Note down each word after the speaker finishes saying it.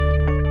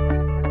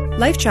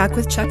LifeTrac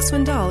with Chuck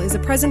Swindoll is a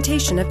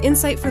presentation of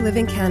Insight for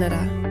Living Canada.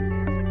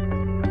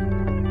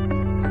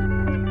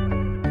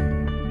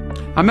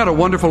 I met a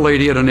wonderful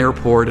lady at an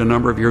airport a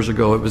number of years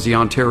ago. It was the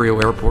Ontario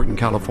airport in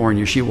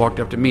California. She walked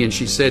up to me and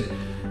she said,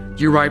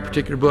 "Do you write a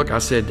particular book?" I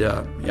said,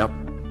 "Yep,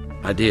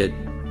 I did."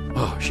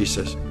 "Oh," she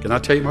says, "can I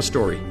tell you my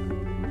story?"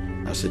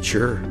 I said,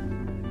 "Sure."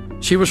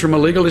 She was from a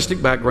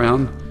legalistic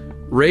background,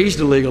 raised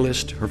a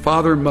legalist. Her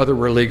father and mother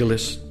were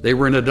legalists. They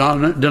were in a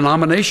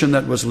denomination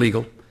that was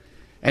legal.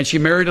 And she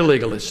married a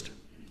legalist.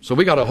 So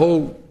we got a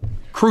whole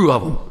crew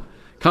of them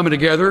coming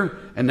together,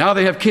 and now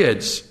they have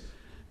kids.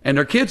 And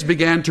their kids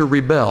began to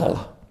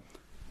rebel.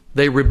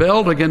 They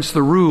rebelled against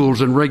the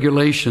rules and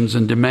regulations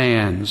and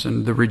demands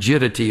and the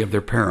rigidity of their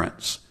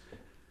parents.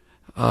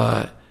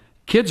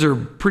 Kids are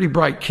pretty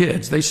bright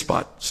kids. They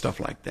spot stuff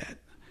like that.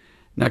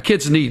 Now,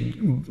 kids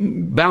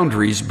need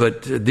boundaries,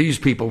 but these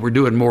people were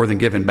doing more than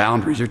giving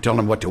boundaries. They're telling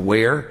them what to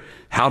wear,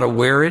 how to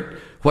wear it,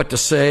 what to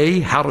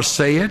say, how to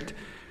say it,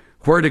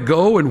 where to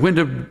go and when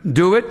to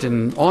do it,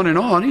 and on and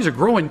on. These are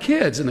growing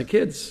kids, and the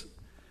kids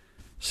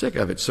sick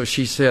of it. So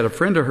she said, a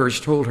friend of hers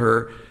told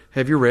her,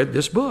 "Have you read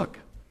this book?"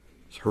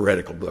 It's a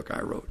heretical book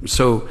I wrote.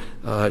 So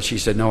she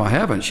said, "No, I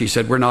haven't." She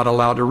said, "We're not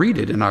allowed to read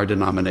it in our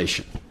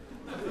denomination."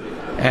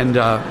 And,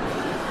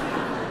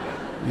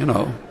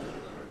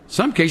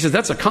 some cases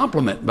that's a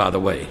compliment, by the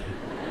way.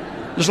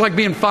 Just like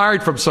being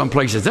fired from some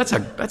places.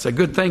 That's a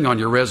good thing on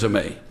your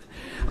resume.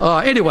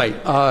 Anyway,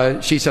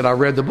 she said, "I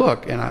read the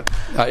book," and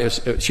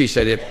she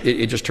said,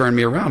 it just turned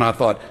me around. I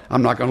thought,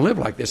 I'm not going to live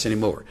like this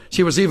anymore.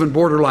 She was even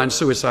borderline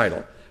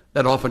suicidal.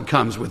 That often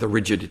comes with a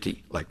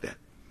rigidity like that.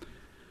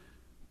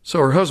 So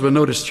her husband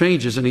noticed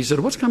changes, and he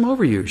said, "What's come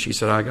over you?" She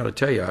said, "I got to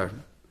tell you,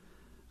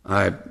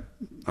 I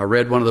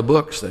read one of the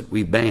books that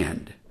we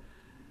banned."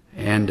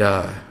 And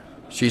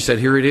she said,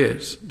 "Here it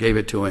is." Gave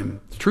it to him.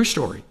 True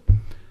story.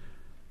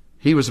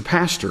 He was a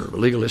pastor of a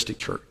legalistic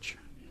church.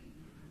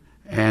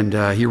 And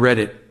he read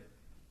it,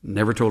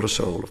 never told a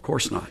soul. Of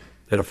course not.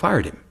 They'd have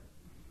fired him.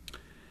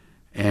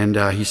 And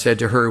he said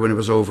to her when it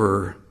was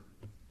over,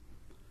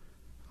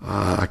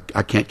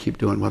 I can't keep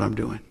doing what I'm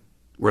doing.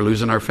 We're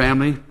losing our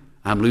family.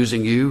 I'm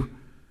losing you.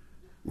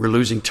 We're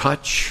losing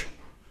touch.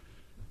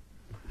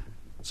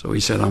 So he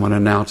said, "I'm going to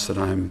announce that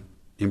I'm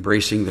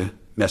embracing the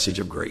message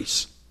of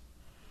grace."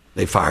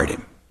 They fired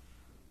him.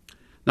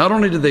 Not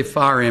only did they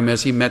fire him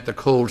as he met the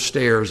cold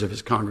stares of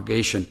his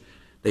congregation,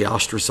 they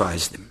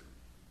ostracized him.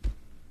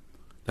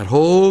 That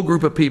whole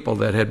group of people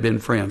that had been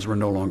friends were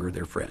no longer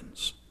their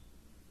friends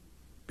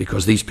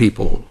because these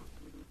people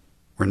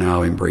were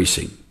now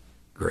embracing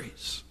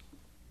grace.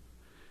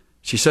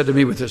 She said to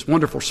me with this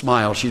wonderful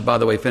smile, she's, by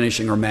the way,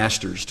 finishing her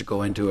master's to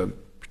go into a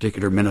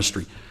particular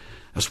ministry.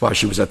 That's why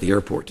she was at the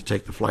airport to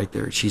take the flight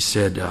there. She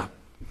said,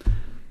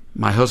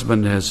 "My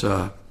husband has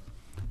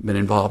been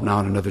involved now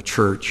in another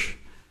church."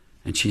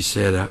 And she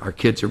said, "Our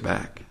kids are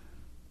back."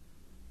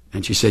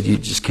 And she said, "You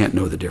just can't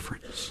know the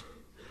difference."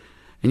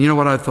 And you know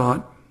what I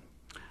thought?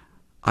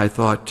 I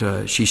thought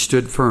she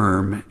stood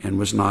firm and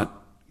was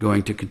not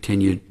going to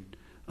continue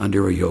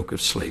under a yoke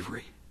of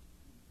slavery.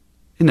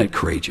 Isn't that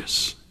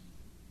courageous?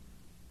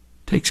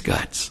 Takes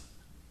guts.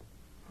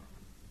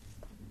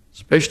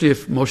 Especially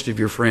if most of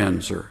your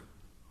friends are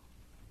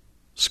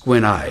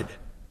squint-eyed.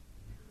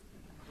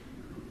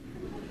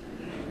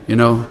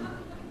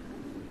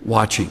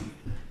 Watching.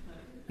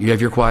 You have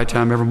your quiet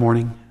time every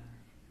morning?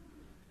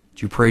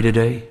 Did you pray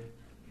today?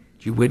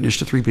 Did you witness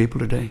to 3 people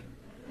today?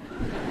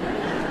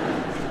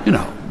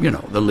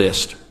 The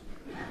list.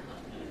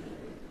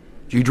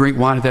 Do you drink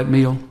wine at that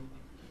meal?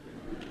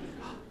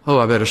 "Oh,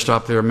 I better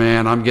stop there,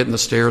 man. I'm getting the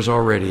stares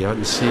already. I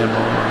can see them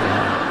all."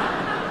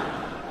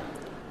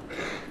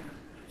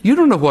 You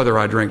don't know whether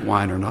I drink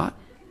wine or not.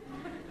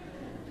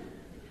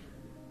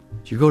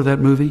 Did you go to that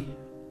movie?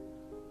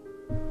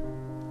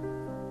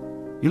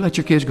 You let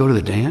your kids go to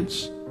the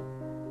dance?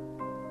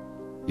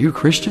 You a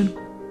Christian?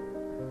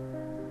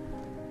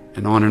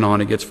 And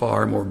on, it gets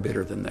far more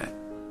bitter than that.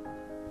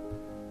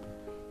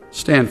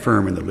 Stand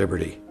firm in the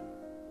liberty.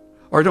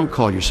 Or don't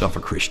call yourself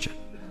a Christian.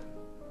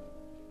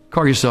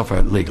 Call yourself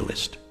a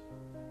legalist.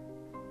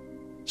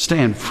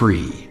 Stand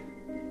free.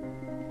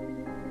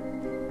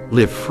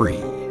 Live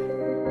free.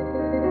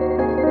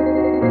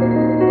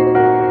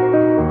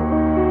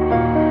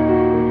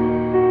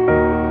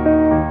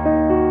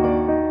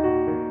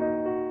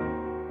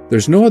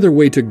 There's no other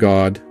way to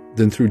God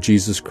than through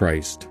Jesus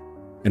Christ.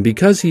 And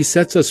because He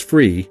sets us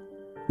free,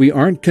 we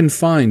aren't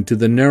confined to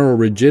the narrow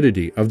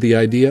rigidity of the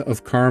idea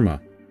of karma.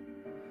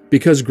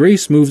 Because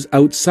grace moves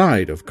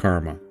outside of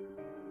karma.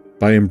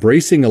 By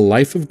embracing a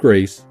life of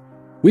grace,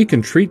 we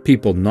can treat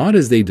people not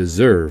as they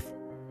deserve,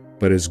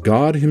 but as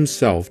God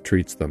Himself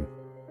treats them.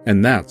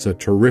 And that's a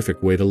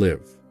terrific way to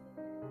live.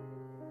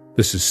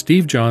 This is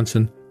Steve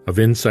Johnson of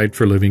Insight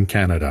for Living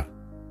Canada.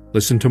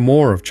 Listen to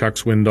more of Chuck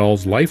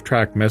Swindoll's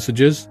LifeTrac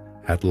messages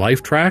at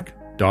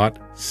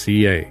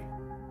lifetrac.ca.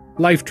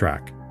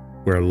 LifeTrac,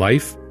 where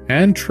life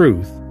and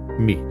truth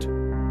meet.